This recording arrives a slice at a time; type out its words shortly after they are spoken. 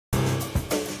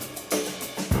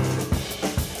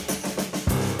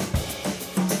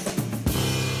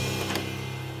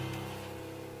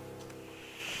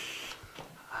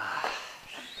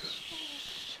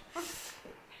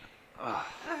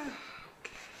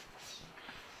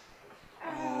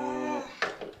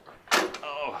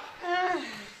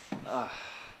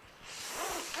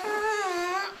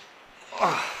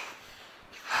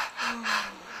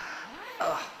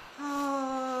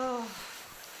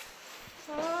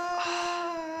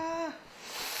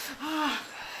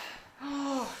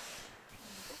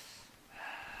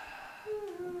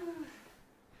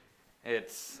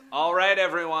It's all right,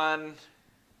 everyone.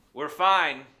 We're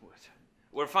fine.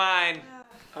 We're fine.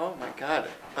 Oh my God.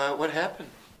 What happened?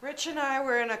 Rich and I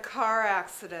were in a car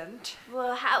accident.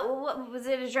 Well, what was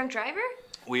it, a drunk driver?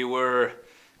 We were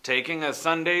taking a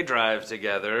Sunday drive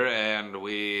together, and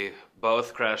we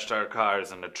both crashed our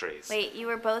cars into trees. Wait, you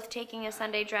were both taking a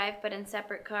Sunday drive, but in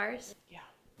separate cars? Yeah.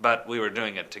 But we were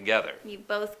doing it together. You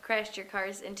both crashed your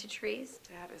cars into trees?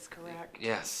 That is correct.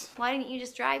 Yes. Why didn't you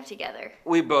just drive together?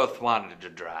 We both wanted to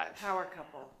drive. Power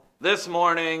couple. This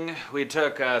morning, we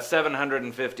took a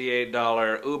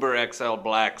 $758 Uber XL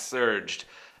Black Surged,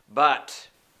 but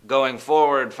going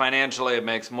forward, financially, it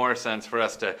makes more sense for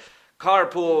us to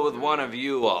carpool with one of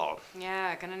you all.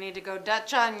 Yeah, gonna need to go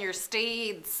Dutch on your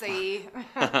steeds, see?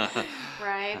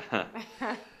 Right?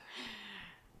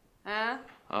 Huh?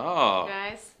 Oh.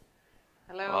 Guys?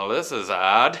 Hello? Well, this is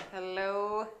odd.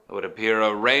 Hello? It would appear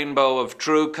a rainbow of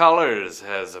true colors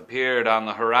has appeared on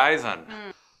the horizon.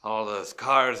 All those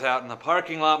cars out in the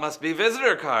parking lot must be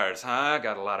visitor cars, huh?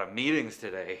 Got a lot of meetings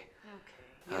today.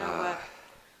 Okay. You know what?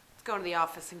 Let's go to the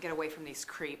office and get away from these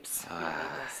creeps. We don't need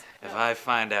this. If I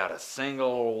find out a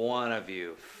single one of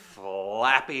you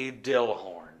flappy dill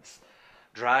horns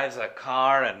drives a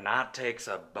car and not takes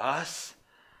a bus,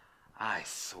 I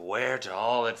swear to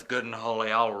all that's good and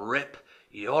holy, I'll rip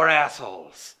your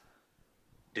assholes.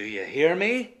 Do you hear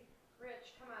me?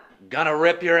 Rich, come on. Gonna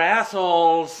rip your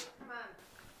assholes. Come on.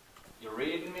 You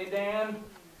reading me, Dan?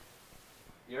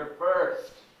 You're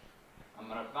first. I'm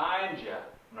gonna find you.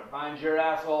 I'm gonna find your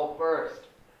asshole first.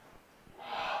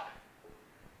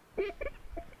 This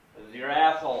is your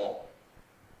asshole.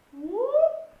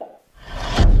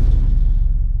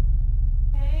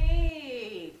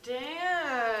 Hey,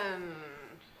 Dan.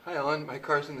 Hi, Ellen. My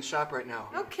car's in the shop right now.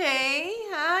 Okay,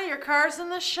 your car's in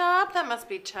the shop? That must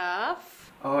be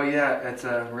tough. Oh yeah, it's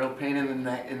a real pain in the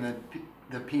neck,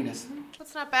 the penis.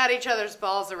 Let's not bat each other's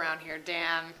balls around here,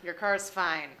 Dan. Your car's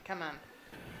fine. Come on.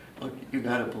 Look, you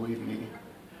gotta believe me.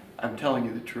 I'm telling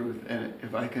you the truth, and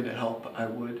if I could help, I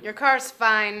would. Your car's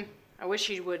fine. I wish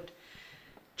you would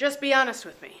just be honest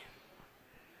with me.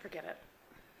 Forget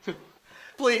it.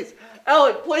 Please,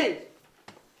 Ellen, please.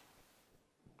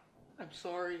 I'm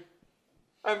sorry.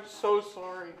 I'm so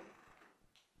sorry.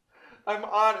 I'm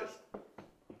honest.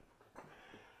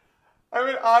 I'm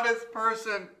an honest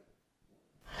person.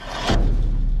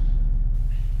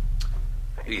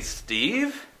 Hey,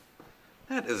 Steve?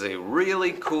 That is a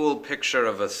really cool picture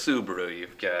of a Subaru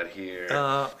you've got here.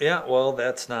 Yeah, well,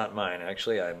 that's not mine.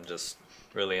 Actually, I'm just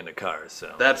really into cars,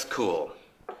 so. That's cool.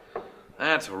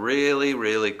 That's really,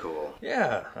 really cool.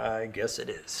 Yeah, I guess it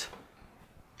is.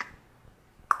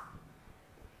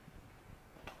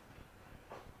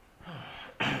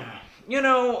 You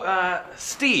know,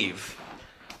 Steve,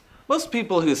 most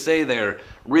people who say they're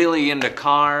really into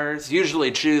cars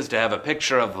usually choose to have a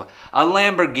picture of a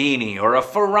Lamborghini or a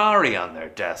Ferrari on their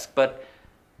desk, but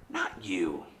not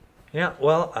you. Yeah,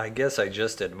 well, I guess I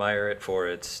just admire it for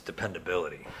its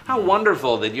dependability. How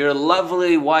wonderful that your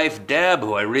lovely wife, Deb,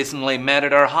 who I recently met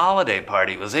at our holiday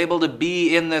party, was able to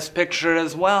be in this picture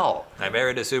as well. I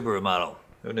married a Subaru model.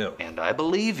 Who knew? And I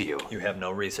believe you. You have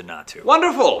no reason not to.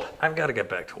 Wonderful! I've got to get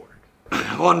back to work.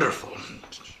 Wonderful.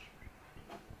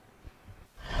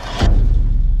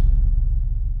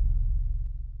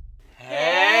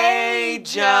 Hey,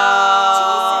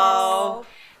 Joe!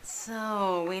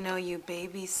 So, we know you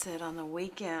babysit on the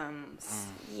weekends.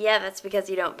 Yeah, that's because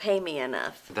you don't pay me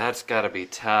enough. That's gotta be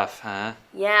tough, huh?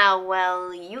 Yeah,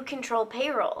 well, you control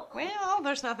payroll. Well,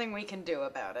 there's nothing we can do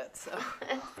about it, so.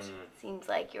 Seems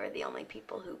like you're the only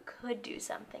people who could do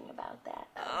something about that.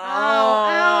 All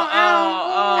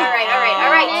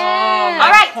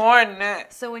right. Poor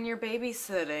neck. So when you're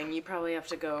babysitting, you probably have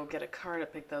to go get a car to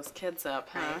pick those kids up,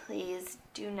 huh? Please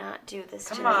do not do this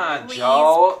to me. Come on, Please,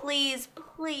 Joe. please,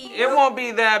 please. It won't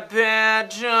be that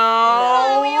bad, Joe.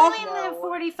 Oh, we only No, live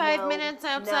 45 no, minute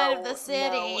outside of the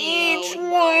city. Each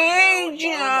way,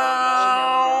 Joe.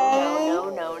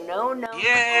 No.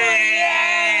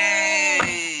 Yay!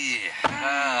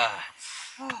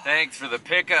 Thanks for the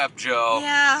pickup, Joe.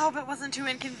 Yeah, I hope it wasn't too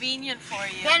inconvenient for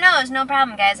you. Yeah, no, it was no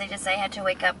problem, guys. I had to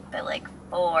wake up at like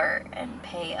 4 and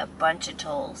pay a bunch of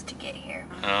tolls to get here.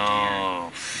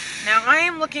 Oh. Now I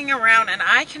am looking around and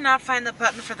I cannot find the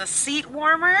button for the seat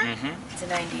warmer. It's a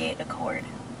 98 Accord.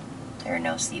 There are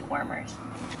no seat warmers.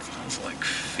 Sounds like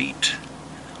feet.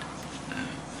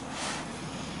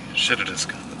 Should have just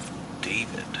gone with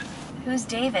David. Who's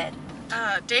David?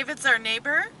 David's our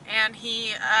neighbor, and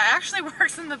he actually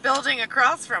works in the building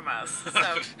across from us.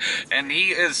 So. And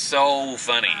he is so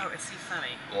funny. Oh, is he funny?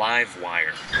 Live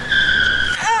wire.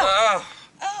 Oh,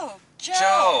 Joe.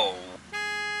 Joe.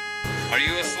 Are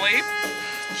you asleep?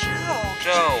 Joe,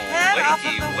 Joe, get your head off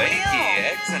of wakey, the wakey,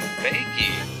 wheel. eggs and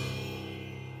bakey.